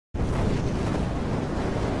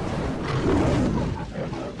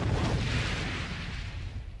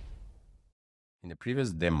In the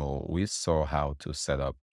previous demo, we saw how to set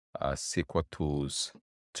up SQL tools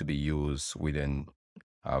to be used within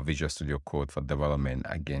Visual Studio Code for development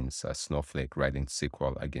against Snowflake, writing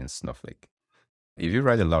SQL against Snowflake. If you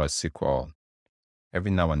write a lot of SQL,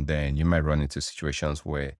 every now and then you might run into situations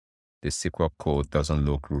where the SQL code doesn't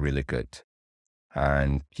look really good.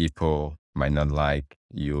 And people might not like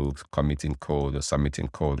you committing code or submitting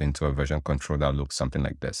code into a version control that looks something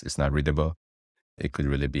like this. It's not readable. It could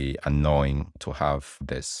really be annoying to have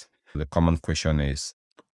this. The common question is,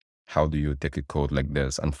 how do you take a code like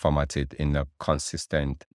this and format it in a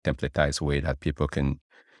consistent, templatized way that people can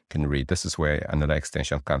read? This is where another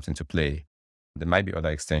extension comes into play. There might be other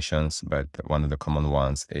extensions, but one of the common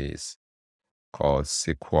ones is called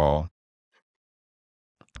SQLFluff.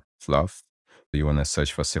 You want to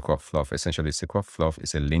search for SQLFluff. Essentially, SQLFluff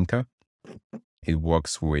is a linter. It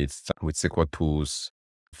works with SQL tools,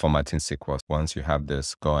 formatting SQL. Once you have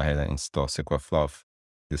this, go ahead and install SQLFluff.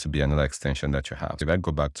 This will be another extension that you have. If I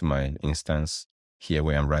go back to my instance here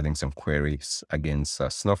where I'm writing some queries against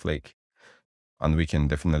Snowflake, and we can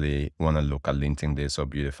definitely want to look at linting this or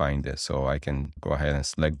beautifying this. So I can go ahead and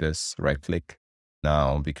select this, right click.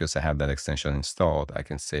 Now, because I have that extension installed, I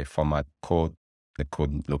can say format code. The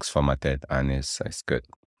code looks formatted and it's good.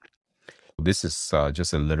 This is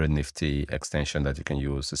just a little nifty extension that you can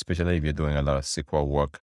use, especially if you're doing a lot of SQL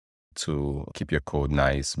work, to keep your code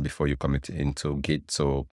nice before you commit it into Git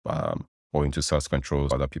or into source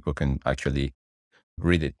controls. Other people can actually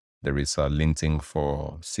read it. There is a linting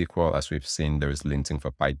for SQL, as we've seen. There is linting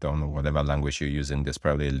for Python or whatever language you're using. There's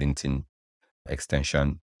probably a linting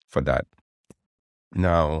extension for that.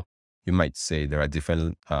 Now, you might say there are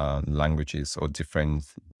different languages or different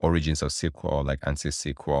origins of SQL, like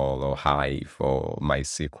ANSI SQL or Hive or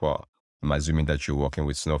MySQL. I'm assuming that you're working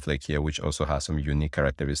with Snowflake here, which also has some unique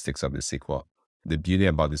characteristics of the SQL. The beauty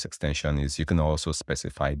about this extension is you can also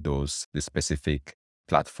specify the specific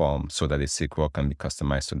platform so that the SQL can be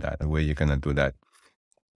customized to that. The way you're going to do that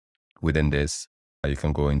within this, you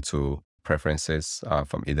can go into preferences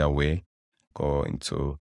from either way, go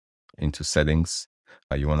into settings.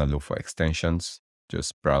 You want to look for extensions,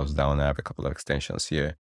 just browse down. I have a couple of extensions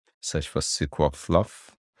here. Search for SQLFluff.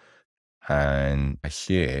 And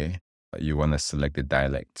here, you want to select the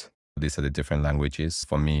dialect. These are the different languages.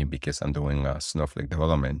 For me, because I'm doing Snowflake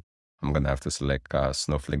development, I'm going to have to select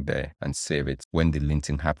Snowflake there and save it. When the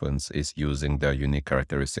linting happens, it's using the unique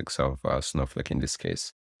characteristics of Snowflake in this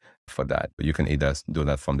case for that. You can either do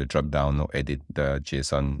that from the drop-down or edit the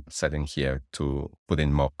JSON setting here to put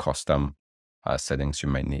in more custom settings you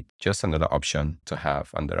might need. Just another option to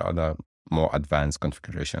have, and there are other more advanced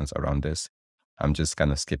configurations around this. I'm just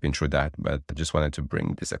kind of skipping through that, but I just wanted to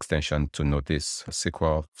bring this extension to notice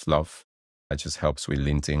SQLFluff. It just helps with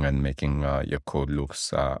linting and making your code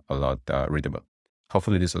looks a lot readable.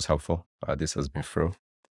 Hopefully this was helpful. This has been Fro.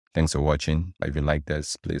 Thanks for watching. If you like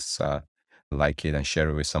this, please like it and share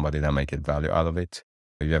it with somebody that might get value out of it.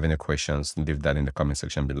 If you have any questions, leave that in the comment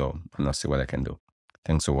section below and I'll see what I can do.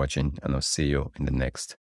 Thanks for watching, and I'll see you in the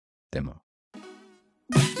next demo.